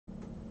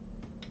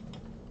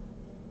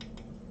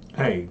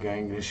Hey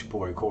gang, this your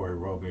boy Corey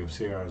Roby of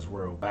Sierra's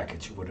World, back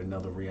at you with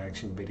another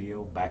reaction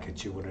video, back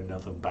at you with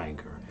another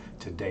banker.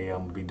 Today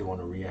I'm gonna be doing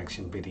a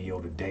reaction video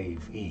to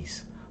Dave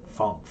East,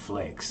 Funk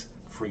Flex,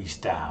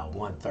 Freestyle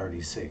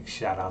 136.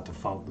 Shout out to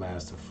Funk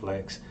Master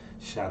Flex,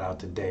 shout out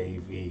to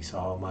Dave East,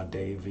 all my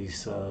Dave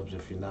East subs.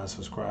 If you're not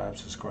subscribed,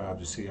 subscribe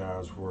to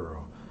Sierra's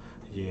World.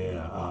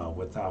 Yeah,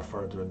 without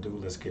further ado,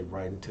 let's get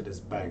right into this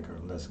banker.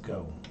 Let's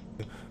go.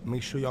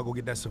 Make sure y'all go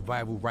get that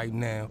survival right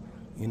now.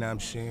 You know what I'm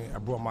saying? I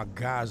brought my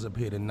guys up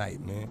here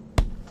tonight, man.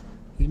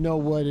 You know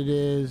what it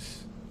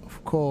is,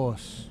 of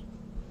course.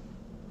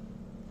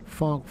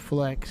 Funk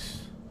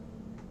Flex,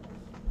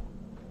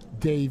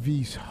 Dave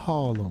East,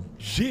 Harlem.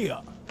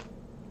 Yeah.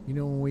 You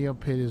know when we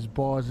up here, there's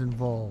bars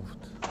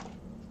involved.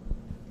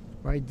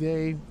 Right,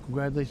 Dave?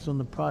 Congratulations on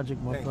the project,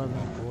 my Thank brother.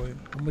 you, boy.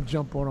 I'm gonna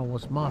jump on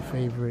what's my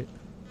favorite.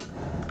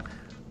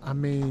 I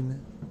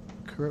mean,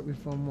 correct me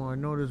if I'm wrong. I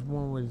know there's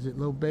one with, is it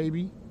Lil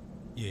Baby?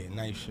 Yeah,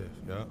 night shift,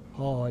 yeah.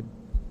 Hard.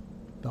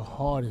 The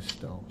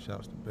hardest though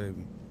Shouts to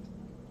Baby.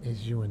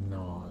 is you and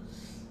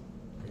Nas.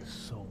 It's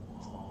so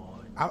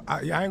hard.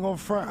 I ain't gonna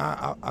front.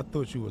 I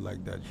thought you would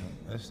like that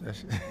joint.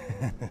 That's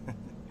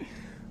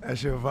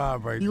that's your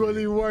vibe right You there.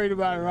 wasn't even worried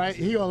about it, right?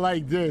 He don't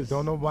like this.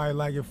 Don't nobody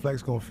like it.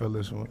 Flex gonna feel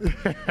this one.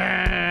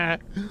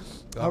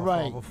 All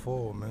right. Godfather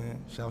 4,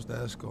 man. Shouts to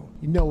Esco.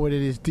 You know what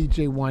it is,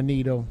 DJ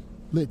Juanito.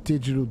 Lit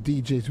Digital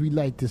DJs. We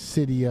light the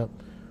city up.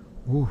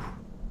 Woo.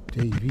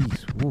 Dave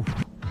East. Woo.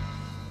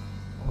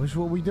 Oh, this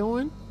what we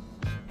doing?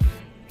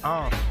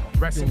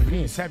 Rest in Doing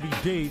peace, this. Heavy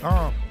D.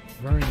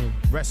 Vernon.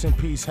 Rest in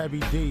peace, Heavy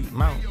D.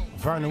 Mount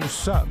Vernon,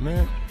 what's up,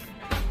 man?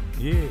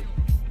 Yeah.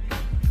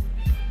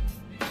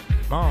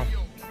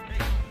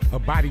 A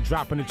body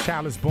dropping, a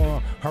child is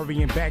born.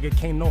 Hurrying back, it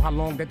can't know how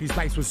long that these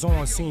lights was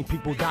on. Seeing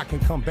people die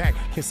can come back.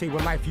 Can't say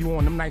what life you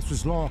on, them nights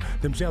was long.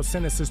 Them jail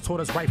sentences taught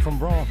us right from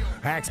wrong.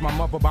 I asked my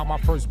mother about my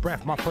first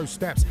breath, my first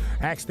steps.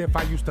 Asked if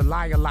I used to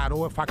lie a lot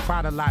or if I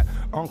cried a lot.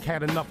 Unc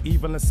had enough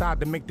evil inside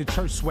to make the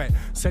church sweat.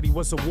 Said he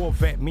was a war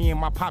vet, me and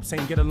my pops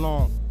ain't get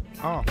along.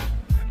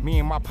 Me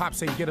and my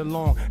pops ain't get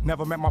along.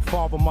 Never met my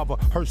father, mother.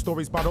 Heard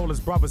stories about all his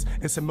brothers.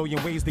 It's a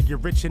million ways to get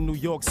rich in New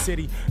York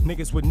City.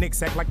 Niggas with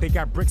nicks act like they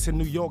got bricks in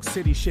New York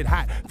City. Shit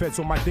hot, feds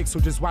on my dick, so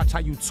just watch how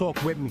you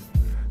talk with me.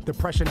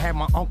 Depression had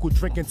my uncle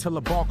drinking till the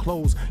bar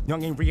closed.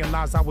 Young ain't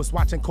realized I was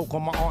watching coke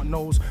on my aunt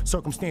nose.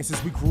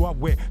 Circumstances we grew up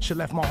with, shit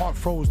left my heart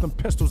froze. Them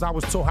pistols I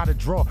was taught how to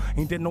draw,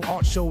 ain't did no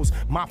art shows.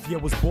 Mafia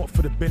was bought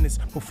for the business.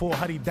 Before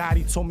Huddy died,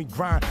 he told me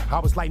grind. I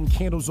was lighting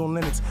candles on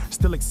Linux,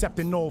 still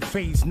accepting all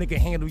phase. Nigga,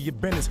 handle your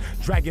business.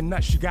 Dragging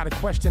nuts, you got a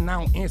question, I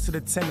don't answer the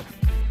tenant.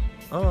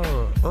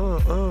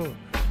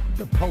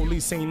 The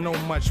police ain't know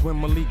much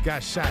when Malik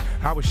got shot.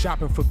 I was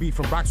shopping for beef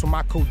and rocks when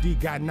my Cody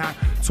got knocked.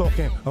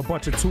 Talking a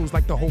bunch of tools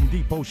like the Home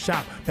Depot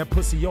shop. That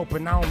pussy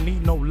open, I don't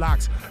need no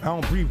locks. I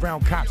don't breathe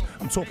round cops.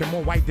 I'm talking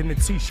more white than the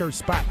t-shirt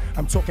spot.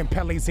 I'm talking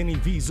Pele's and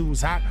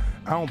Vizu's hot.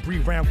 I don't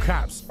breathe round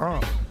cops.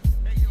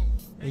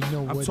 They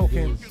know I'm what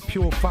talking it is.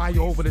 pure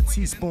fire over the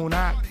teaspoon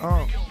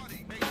hot.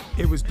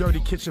 It was dirty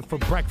kitchen for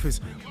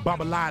breakfast.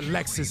 Babalai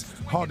Lexus.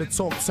 Hard to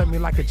talk to me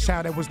like a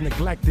child that was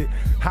neglected.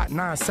 Hot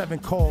 9-7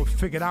 called,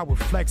 figured I would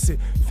flex it.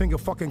 Finger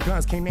fucking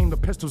guns, can't name the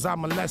pistols I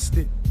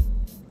molested.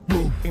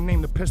 Can't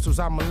name the pistols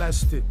I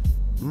molested.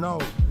 No,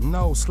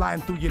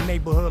 sliding through your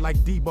neighborhood like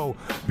Debo.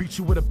 Beat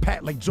you with a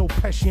pat like Joe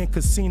Pesci in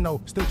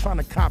Casino. Still trying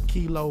to cop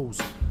kilos.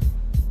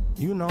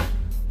 You know.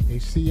 They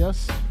see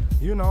us.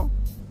 You know.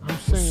 I'm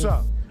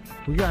saying.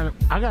 What's up?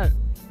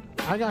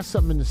 I got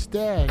something in the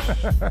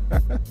stash.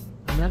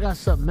 I mean, I got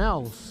something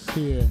else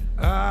here.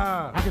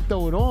 I could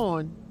throw it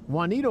on.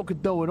 Juanito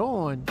could throw it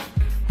on.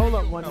 Hold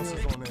up, What else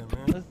is Juanito. on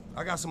there, man?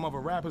 I got some other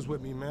rappers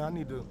with me, man. I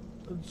need to.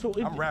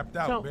 I'm wrapped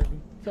out, baby.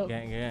 Tell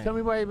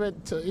me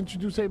to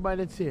introduce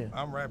everybody that's here.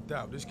 I'm wrapped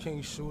out. This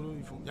King Shooter.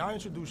 Y'all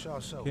introduce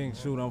yourself. King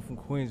Shooter, I'm from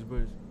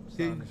Queensbridge.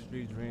 Signed the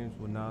Street Dreams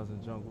with Nas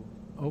and Jungle.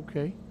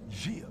 Okay.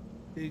 Yeah.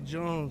 Hey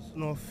Jones,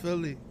 North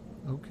Philly.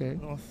 Okay.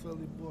 North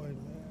Philly boy,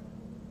 man.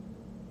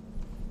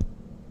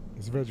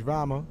 It's Rich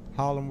Rama,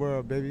 Harlem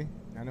World, baby.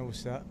 I know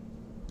what's up.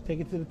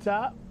 Take it to the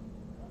top.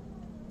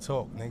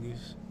 Talk,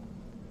 niggas.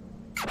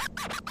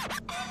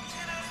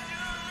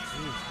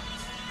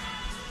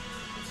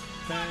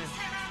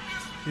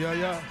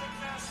 Yeah.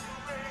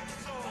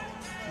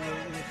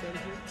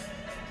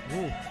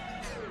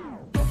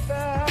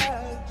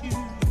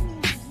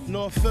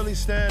 North Philly,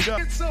 stand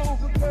up.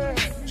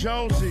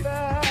 Jonesy.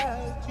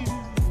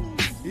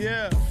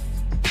 Yeah.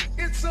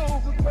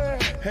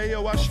 Hey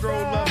yo, I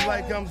stroll up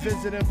like I'm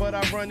visiting, but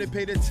I run and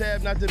pay the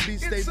tab, not to be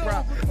state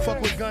prop.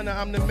 Fuck with Gunna,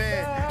 I'm the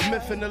man.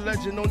 Myth and the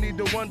legend, no need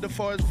to wonder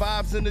for his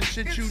vibes and the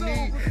shit you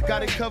need.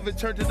 Got it covered,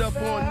 turned it up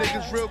on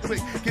niggas real quick.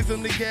 Give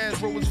them the gas,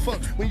 bro, as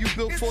fuck. When you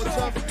built for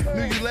tough,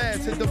 knew you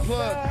last, hit the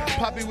plug.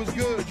 Poppy was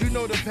good, you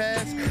know the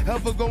past.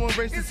 Ever go and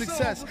race to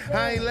success.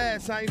 I ain't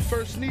last, I ain't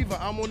first neither.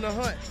 I'm on the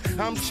hunt,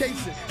 I'm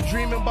chasing.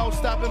 Dreaming about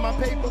stopping my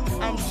paper,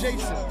 I'm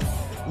Jason.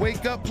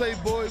 Wake up,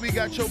 playboy, we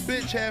got your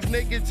bitch half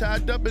naked,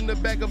 tied up in the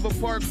back of a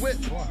park whip.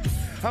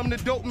 I'm the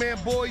dope man,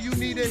 boy, you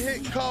need a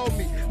hit, call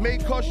me. May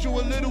cost you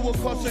a little, will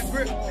cost a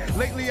grip.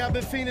 Lately I've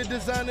been fiending,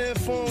 designer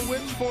and foreign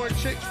whips, foreign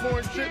chicks,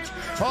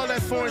 all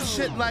that foreign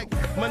shit like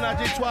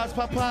Menage a trois,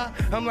 papa.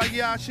 I'm like,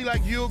 yeah, she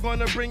like, you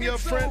gonna bring your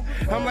friend?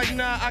 I'm like,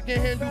 nah, I can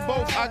handle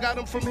both. I got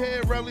them from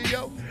here,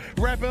 Relio.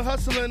 Rapping,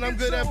 hustling, I'm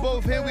good at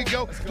both. Here we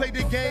go. Play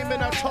the game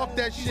and I talk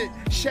that shit.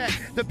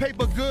 Shaq, the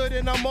paper good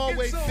and I'm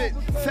always fit.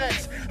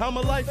 Facts, I'm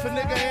a lifer,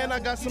 nigga, and I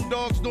got some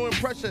dogs doing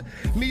pressure.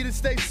 Me to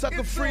stay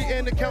sucker free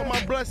and to count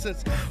my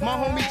blessings. My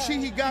homie Chi,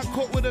 he got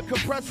caught with a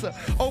compressor.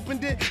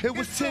 Opened it, it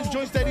was 10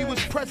 joints that he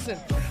was pressing.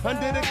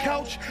 Under the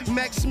couch,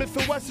 Max Smith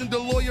and Wesson. The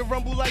lawyer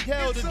rumble like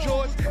hell. The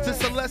George,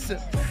 just a lesson.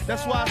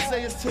 That's why I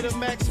say it's to the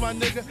max, my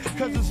nigga.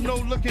 Cause there's no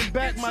looking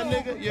back, my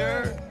nigga. You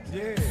heard?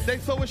 Yeah. They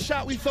throw a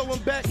shot, we throw 'em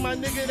back, my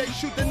nigga. They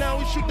shoot the now,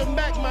 we shoot the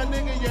Mac, my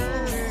nigga. You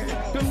heard?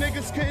 Them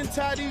niggas couldn't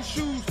tie these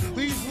shoes,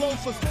 these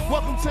loafers.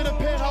 Welcome to the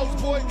penthouse,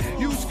 boy.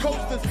 Use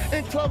coasters.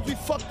 In clubs, we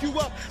fuck you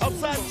up.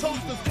 Outside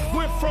toasters.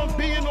 Went from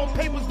being on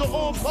papers to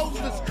on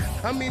posters.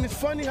 I mean, it's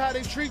funny how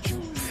they treat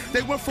you.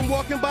 They went from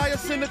walking by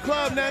us in the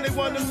club, now they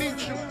wanna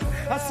meet you.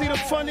 I see the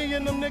funny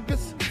in them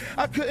niggas.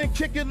 I couldn't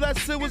kick it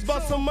less, it was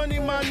about some money,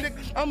 my nigga.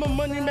 I'm a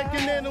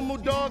money-making animal,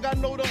 dog, I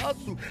know the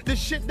hustle. The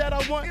shit that I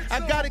want, I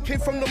got it, came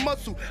from the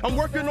muscle. I'm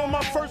working on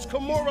my first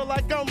Kimura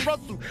like I'm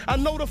Russell. I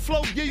know the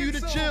flow, give you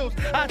the chills,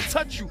 I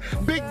touch you.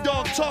 Big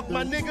dog talk,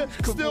 my nigga,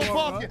 still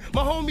barking.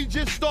 My homie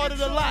just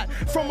started a lot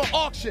from an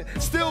auction.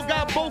 Still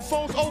got both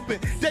phones open,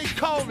 they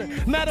calling.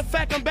 Matter of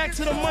fact, I'm back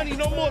to the money,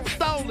 no more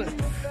stalling.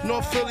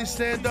 North Philly,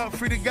 stand up,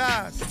 free the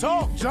guys.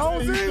 Talk,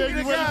 Jonesy.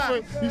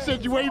 You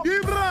said you wait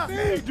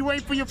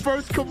for your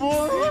first Kimura. What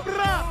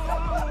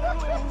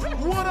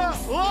up?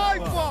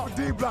 Life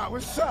D-Block,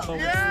 what's up?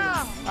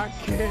 Yeah. I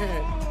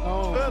can't.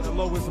 Oh, The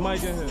lowest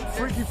mic in here.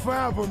 Freaky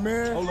Fiber,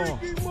 man. Hold on.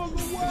 This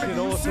shit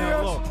all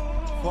sound low.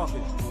 Fuck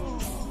it.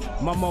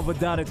 My mother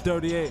died at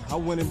 38. I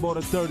went and bought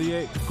a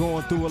 38.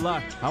 Going through a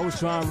lot. I was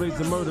trying to raise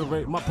the murder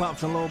rate. My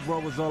pops and little bro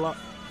was all up.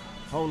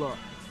 Hold up.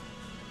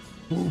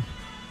 Ooh.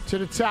 To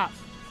the top.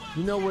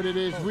 You know what it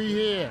is. We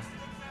here.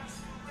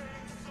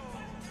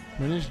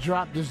 When this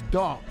drop, this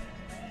dark.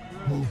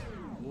 Ooh.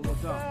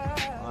 All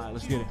right,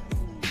 let's get it.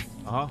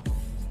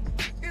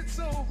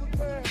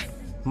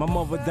 My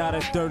mother died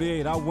at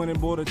 38, I went and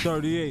bought a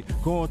 38.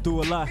 Going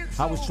through a lot,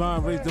 I was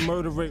trying to raise the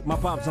murder rate. My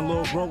pops and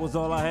little bro was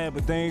all I had,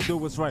 but they ain't do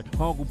what's right.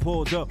 My uncle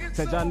pulled up,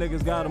 said y'all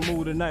niggas gotta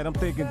move tonight. I'm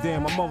thinking,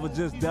 damn, my mother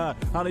just died.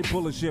 How they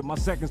pulling shit? My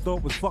second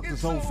thought was fuck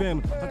this whole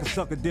family. I can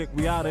suck a dick,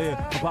 we out of here.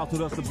 About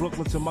to us to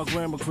Brooklyn to my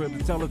grandma crib.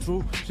 To tell the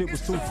truth, shit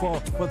was too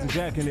far, wasn't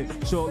jacking it.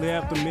 Shortly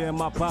after me and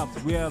my pops,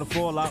 we had a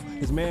fallout.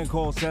 His man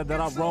called, said that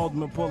I robbed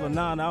him and pulled a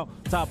 9 out.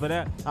 Top of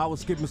that, I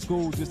was skipping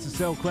school just to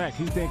sell crack.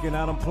 He thinking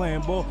that I'm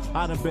playing ball.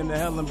 I done been to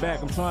hell and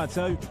back. I'm trying to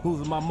tell you,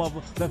 who's my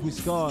mother, left me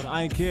scarred.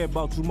 I ain't care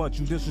about too much.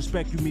 You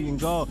disrespect, you meeting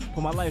God.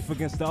 Put my life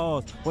against the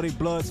odds. For they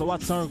blood, so I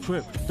turned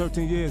crip.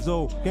 13 years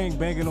old, gang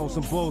banging on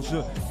some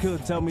bullshit.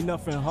 Couldn't tell me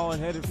nothing,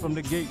 hard-headed from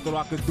the gate. Thought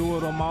I could do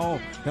it on my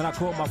own. Then I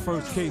caught my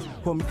first case.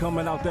 Put me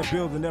coming out that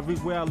building.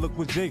 Everywhere I looked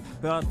with Jake.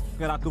 That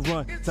I could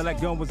run till that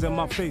gun was in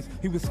my face.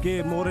 He was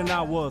scared more than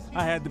I was.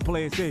 I had to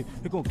play it safe.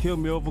 He gonna kill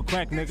me over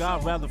crack, nigga.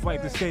 I'd rather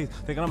fight this case.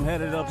 Thinking I'm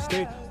headed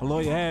upstate. My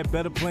lawyer had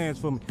better plans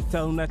for me.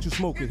 Tell him that you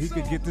smoke it. He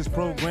could get this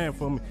program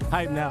for me.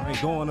 Hype now,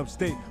 ain't going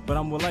upstate, but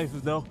I'm with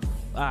lifers though.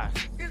 Alright.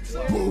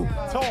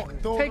 Talk.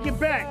 Take it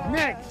back.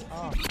 Next.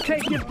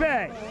 Take it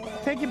back.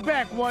 Take it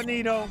back,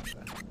 Juanito.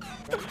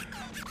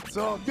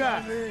 Talk,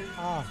 God.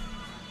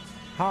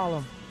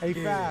 Harlem,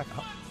 A5.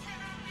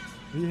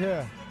 We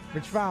here.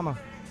 Rich Farmer.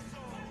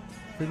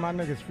 Free my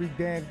niggas, free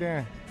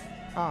Dan.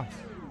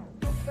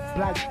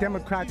 Black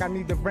Democrat, I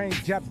need the rain,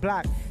 jet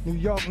black. New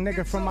York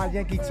nigga from my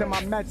Yankee to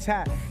my Mets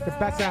hat. The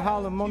best in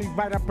Harlem, only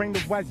right, I bring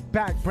the West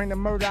back. Bring the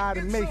murder out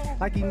of me,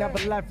 like he never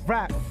left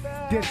rap.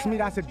 Diss me,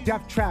 that's a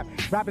death trap.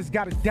 Rappers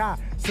gotta die,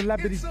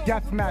 celebrities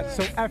death match.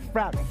 So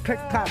F-rap, click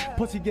clap,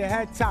 pussy get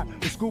head top.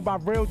 The school by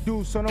real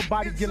dudes, so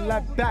nobody get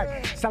left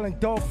back. Selling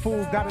dog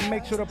food, gotta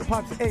make sure the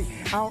pups ate.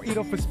 I don't eat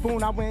off a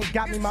spoon, I went and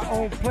got me my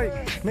own plate.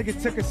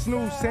 Niggas took a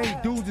snooze, same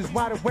dudes is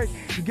wide awake.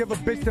 You give a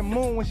bitch the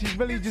moon when she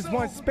really just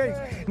wants space.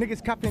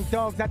 Niggas cuffing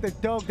dogs at the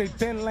dog, they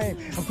been lame.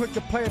 I'm quick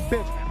to play a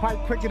bitch, probably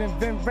quicker than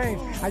Vin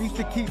Rames. I used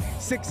to keep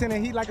 6 in the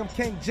heat like I'm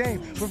King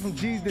James. Went from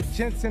G's to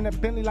Jensen to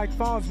Bentley like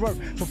Farnsworth.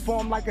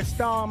 Perform like a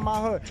star in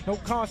my hood, no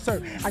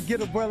concert. I get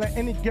a whirl at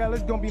any girl,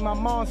 it's gonna be my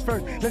mom's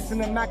first. Listen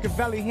to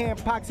Machiavelli,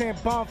 hand Pox and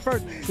bomb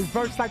first. His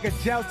verse like a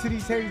gel to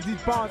these haters,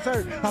 these bars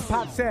hurt. My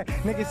pop said,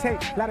 niggas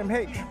hate, let them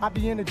hate. I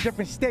be in a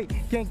different state,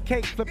 getting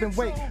cake, flipping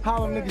weight.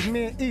 Harlem niggas,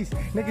 me and East.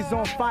 Niggas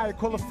on fire,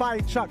 call a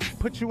fire truck,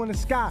 put you in the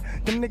sky.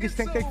 Them niggas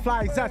think they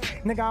fly as us.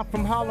 Nigga, I'm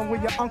from Harlem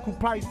where your uncle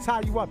probably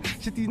tie you up.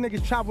 Shit, these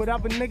niggas try with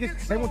other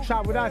niggas, they won't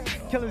try with us.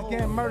 Killers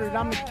getting murdered,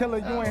 I'm the killer,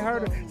 you ain't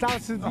heard of.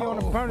 Silences be on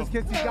the burners,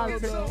 kids, these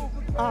guys take.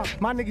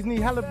 My niggas need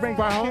hella brains.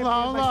 Right, hold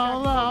on.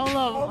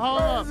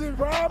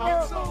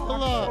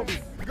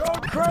 Go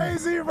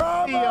crazy,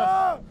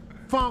 Robert!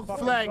 Funk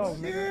Flex,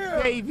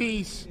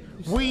 Davies,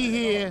 we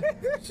here.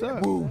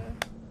 Woo.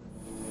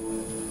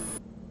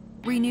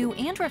 Renew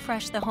and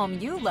refresh the home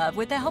you love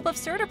with the help of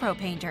CertaPro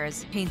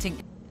painters.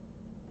 Painting.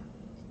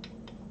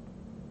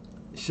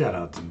 Shout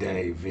out to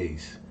Dave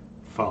East,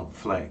 Funk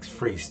Flex,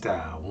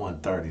 Freestyle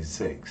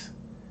 136.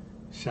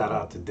 Shout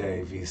out to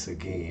Dave East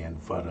again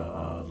for the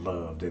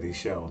love that he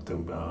showed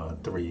them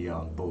 3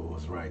 young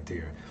bulls right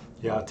there.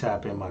 Y'all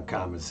tap in my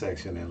comment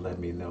section and let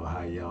me know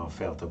how y'all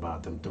felt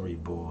about them 3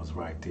 bulls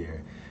right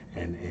there,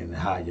 and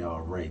how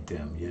y'all rate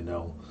them, you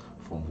know,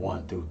 from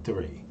 1 through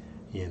 3.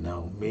 You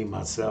know, me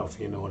myself,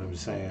 you know what I'm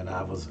saying,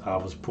 I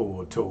was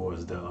pulled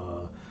towards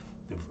the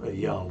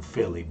young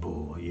Philly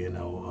bull, you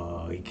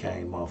know. He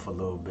came off a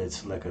little bit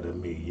slicker than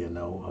me, you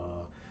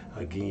know.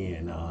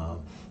 Again,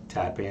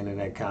 tap in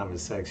that comment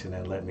section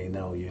and let me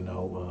know, you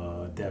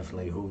know,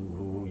 definitely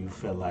who you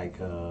feel like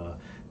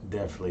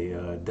definitely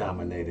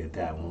dominated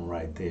that one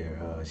right there.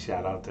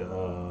 Shout out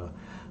to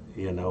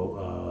you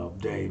know,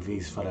 Dave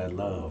East for that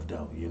love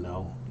though, you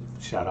know.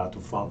 Shout out to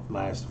Funk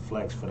Master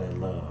Flex for that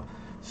love,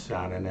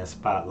 shining that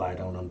spotlight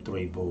on them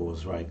 3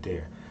 bulls right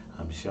there.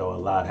 I'm sure a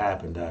lot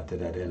happened after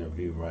that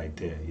interview right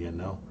there, you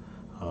know.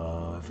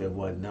 If it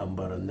wasn't nothing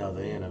but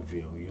another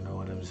interview, you know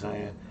what I'm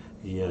saying?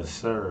 Yes,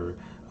 sir.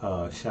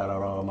 Shout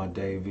out all my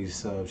Dave East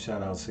subs.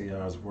 Shout out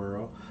CR's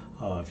World.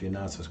 If you're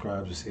not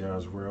subscribed to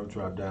CR's World,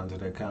 drop down to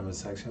that comment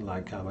section,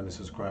 like, comment, and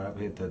subscribe.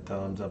 Hit that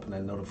thumbs up and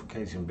that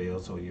notification bell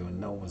so you'll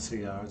know when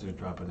CR's is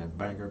dropping that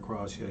banger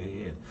across your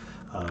head.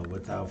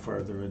 Without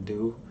further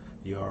ado,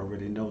 you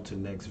already know, to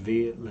next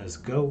vid. Let's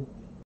go.